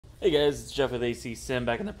Hey guys, it's Jeff with ACSIM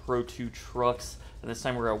back in the Pro 2 trucks, and this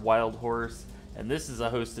time we're at Wild Horse, and this is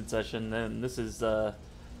a hosted session, and this is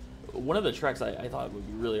one of the tracks I thought would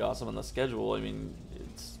be really awesome on the schedule. I mean,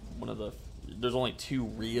 it's one of the, there's only 2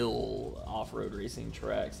 real off-road racing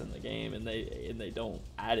tracks in the game, and they don't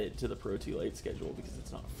add it to the Pro 2 Lite schedule because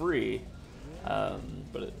it's not free,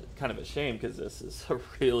 but it's kind of a shame because this is a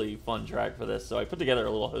really fun track for this. So I put together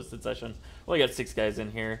a little hosted session. Well, I got 6 guys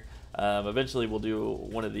in here. Eventually we'll do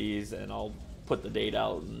one of these, and I'll put the date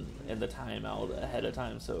out and the time out ahead of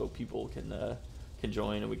time so people can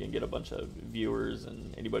join, and we can get a bunch of viewers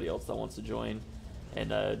and anybody else that wants to join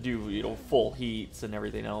and do full heats and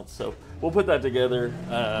everything else. So we'll put that together.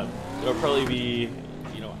 It'll probably be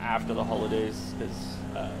after the holidays because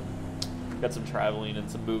got some traveling and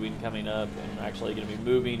some moving coming up. I'm actually going to be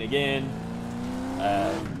moving again.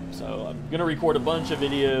 So I'm going to record a bunch of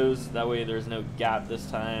videos, that way there's no gap this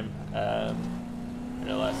time. I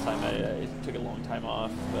know last time I took a long time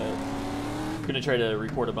off, but I'm going to try to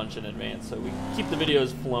record a bunch in advance so we keep the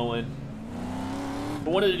videos flowing.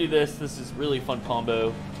 But wanted to do this is really fun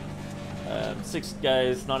combo. 6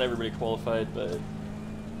 guys, not everybody qualified, but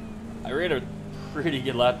I ran a pretty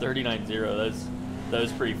good lap, 39.0. That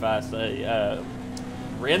was pretty fast. I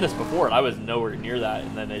ran this before and I was nowhere near that,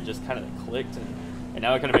 and then it just kind of clicked, and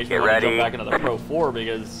now it kind of makes me want to jump back into the Pro 4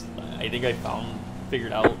 because I think I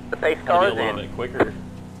figured out the pace how car to be a little bit quicker.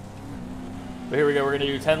 But here we go, we're going to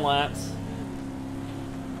do 10 laps.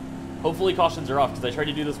 Hopefully cautions are off, because I tried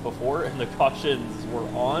to do this before and the cautions were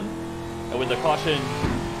on. And when the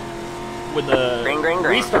green.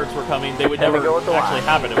 restarts were coming, they would never actually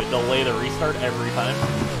happen. It would delay the restart every time.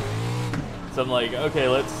 So I'm like, okay,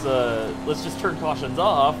 let's just turn cautions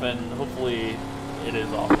off, and hopefully it is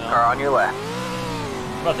off now. Car on your left.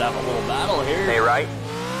 About to have a little battle here. Stay right.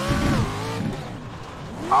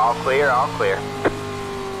 All clear, all clear.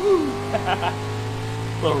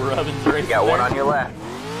 Little Rubbins race. You got one on your left.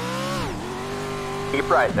 Keep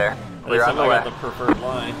right there. Clear on the left. I got the preferred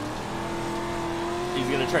line. He's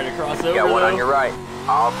gonna try to cross over. You got one though. on your right.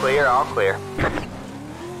 All clear, all clear.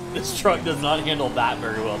 This truck does not handle that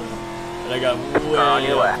very well, though. And I got way Car on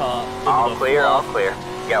your up left. top. All clear, all clear.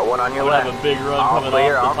 You got one on your left. Have a big run all coming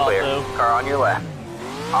clear, off the all top, clear. though. Car on your left.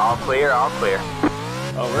 All clear, all clear.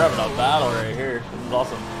 Oh, we're having a battle right here. This is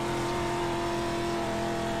awesome.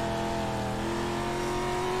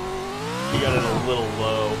 He got it a little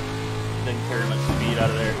low. Didn't carry much speed out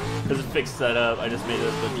of there. This is a fixed setup. I just made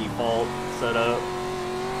it the default setup.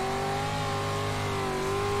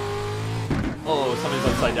 Oh, somebody's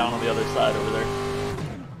upside down on the other side over there.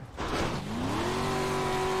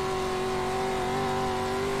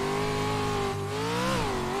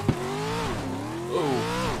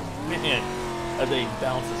 Oh, man. That thing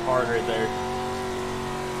bounces hard right there.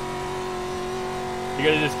 You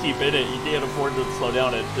gotta just keep in it. You can't afford to slow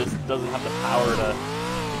down. It just doesn't have the power to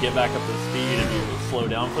get back up to speed if you slow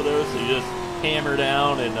down for those. So you just hammer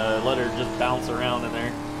down and let her just bounce around in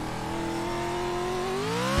there.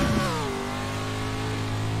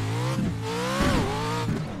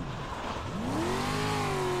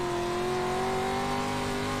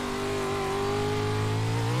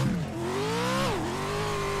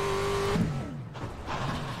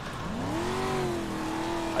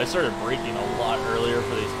 I started braking a lot earlier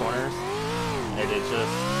for these corners, and it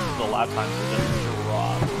just, the lap times are just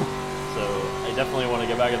dropped. So I definitely want to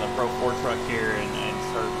get back in the Pro 4 truck here and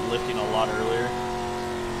start lifting a lot earlier.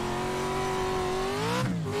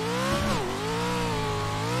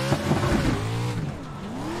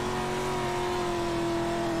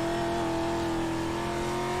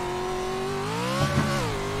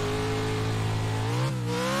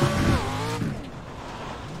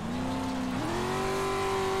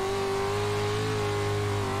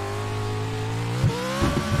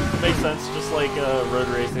 Makes sense, just like road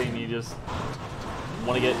racing, you just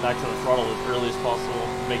want to get back to the throttle as early as possible,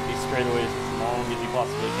 make these straightaways as long as you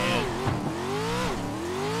possibly can.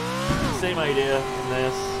 Same idea in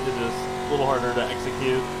this, it's just a little harder to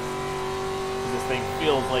execute. This thing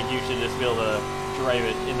feels like you should just be able to drive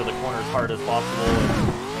it into the corner as hard as possible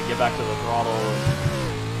and get back to the throttle.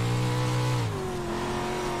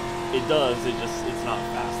 It does, it's not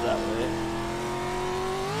fast that way.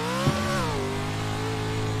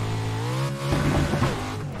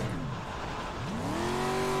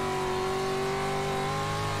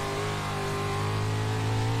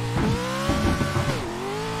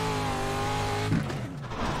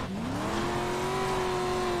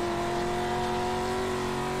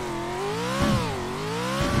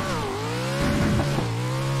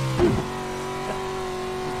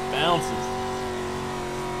 Bounces.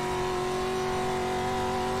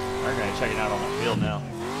 We're going to check it out on the field now.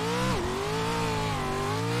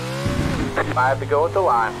 5 to go at the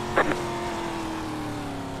line.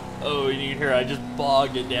 Oh, and you can hear I just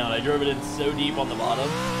bogged it down. I drove it in so deep on the bottom.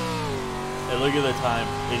 And look at the time.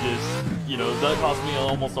 It just, you know, that cost me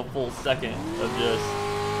almost a full second of just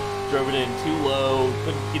drove it in too low,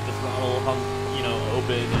 couldn't keep the throttle you know,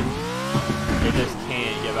 open, and it just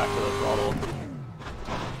can't get back to the throttle.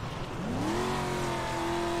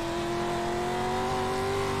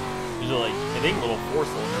 These are like, I think little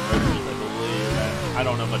 4-cylinder motors, I believe. I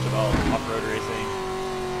don't know much about off-road racing.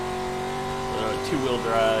 2-wheel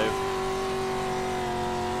drive.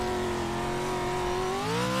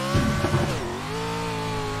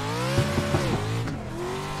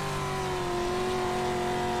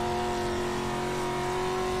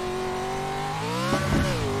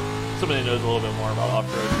 Somebody knows a little bit more about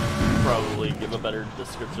off-road can probably give a better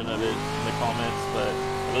description of it in the comments, but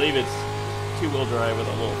I believe it's 2-wheel drive with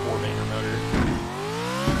a little 4-banger motor.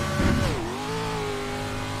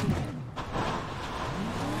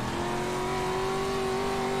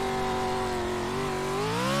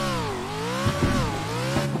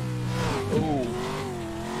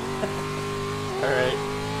 Alright,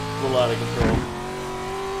 a little out of control.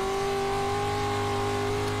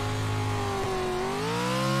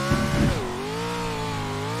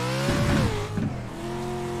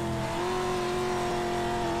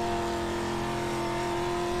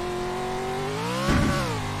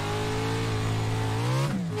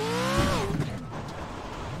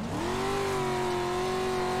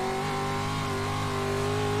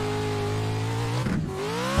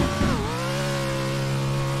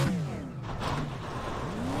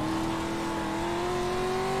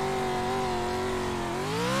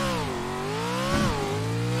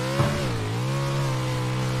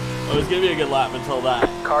 It was going to be a good lap until that.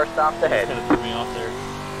 Car stopped ahead. Kind of threw me off there.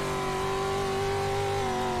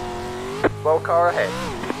 Slow car ahead.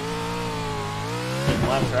 Getting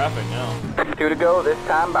lap traffic now. 2 to go this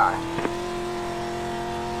time by.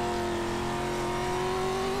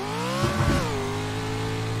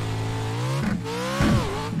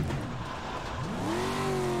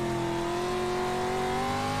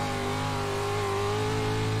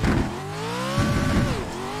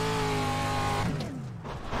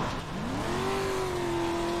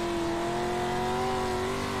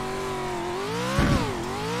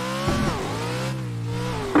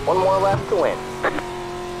 One more lap to win.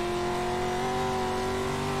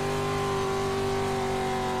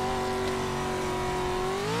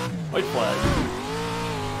 White flag.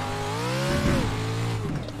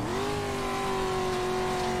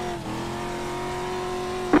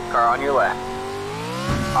 Car on your left.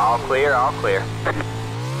 All clear, all clear.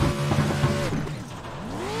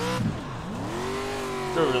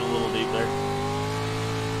 Drove it in a little deep there.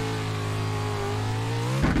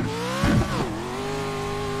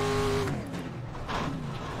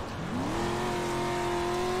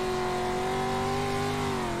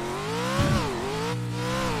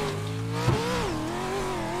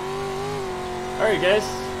 Alright guys,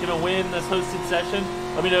 gonna win this hosted session.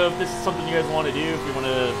 Let me know if this is something you guys want to do, if you want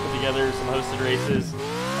to put together some hosted races,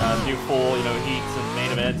 do full, you know, heats and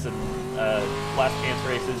main events and last chance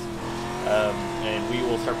races, and we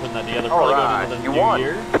will start putting that together probably going into the new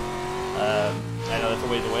year. I know that's a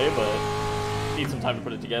ways away, but need some time to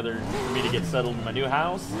put it together for me to get settled in my new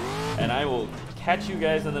house, and I will catch you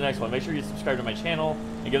guys in the next one. Make sure you subscribe to my channel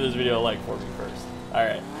and give this video a like for me first.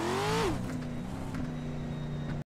 Alright.